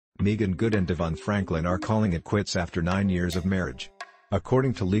Meagan Good and DeVon Franklin are calling it quits after 9 years of marriage.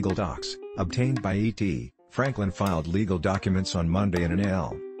 According to legal docs, obtained by ET, Franklin filed legal documents on Monday in an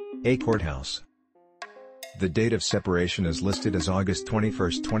L.A. courthouse. The date of separation is listed as August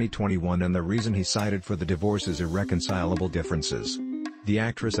 21, 2021, and the reason he cited for the divorce is irreconcilable differences. The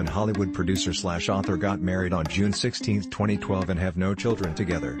actress and Hollywood producer/author got married on June 16, 2012 and have no children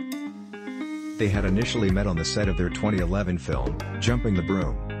together. They had initially met on the set of their 2011 film, Jumping the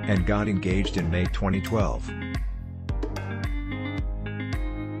Broom, and got engaged in May 2012.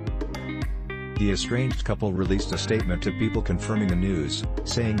 The estranged couple released a statement to people confirming the news,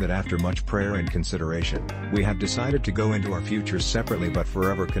 saying that after much prayer and consideration, we have decided to go into our futures separately but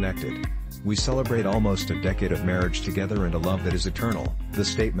forever connected. We celebrate almost a decade of marriage together and a love that is eternal, the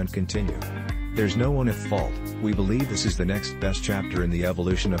statement continued. There's no one at fault, we believe this is the next best chapter in the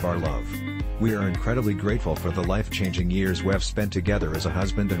evolution of our love. We are incredibly grateful for the life-changing years we've spent together as a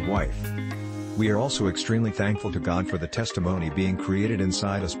husband and wife. We are also extremely thankful to God for the testimony being created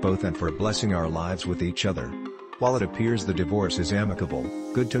inside us both and for blessing our lives with each other. While it appears the divorce is amicable,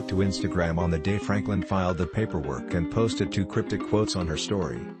 Good took to Instagram on the day Franklin filed the paperwork and posted 2 cryptic quotes on her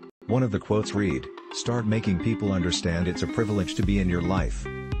story. One of the quotes read, "Start making people understand it's a privilege to be in your life."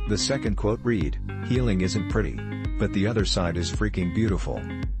 The second quote read, "Healing isn't pretty, but the other side is freaking beautiful."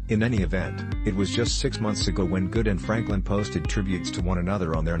 In any event, it was just 6 months ago when Good and Franklin posted tributes to one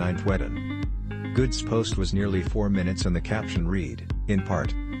another on their 9th wedding. Good's post was nearly 4 minutes and the caption read, "In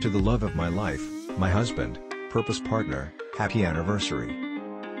part, to the love of my life, my husband, purpose partner, happy anniversary!"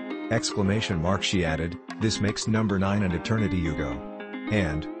 She added, "This makes number 9 an eternity you go."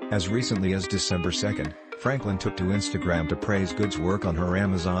 And, as recently as December 2nd, Franklin took to Instagram to praise Good's work on her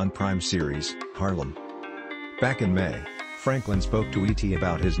Amazon Prime series, Harlem. Back in May, Franklin spoke to ET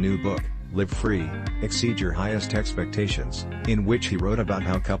about his new book, Live Free, Exceed Your Highest Expectations, in which he wrote about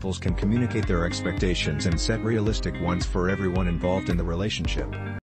how couples can communicate their expectations and set realistic ones for everyone involved in the relationship.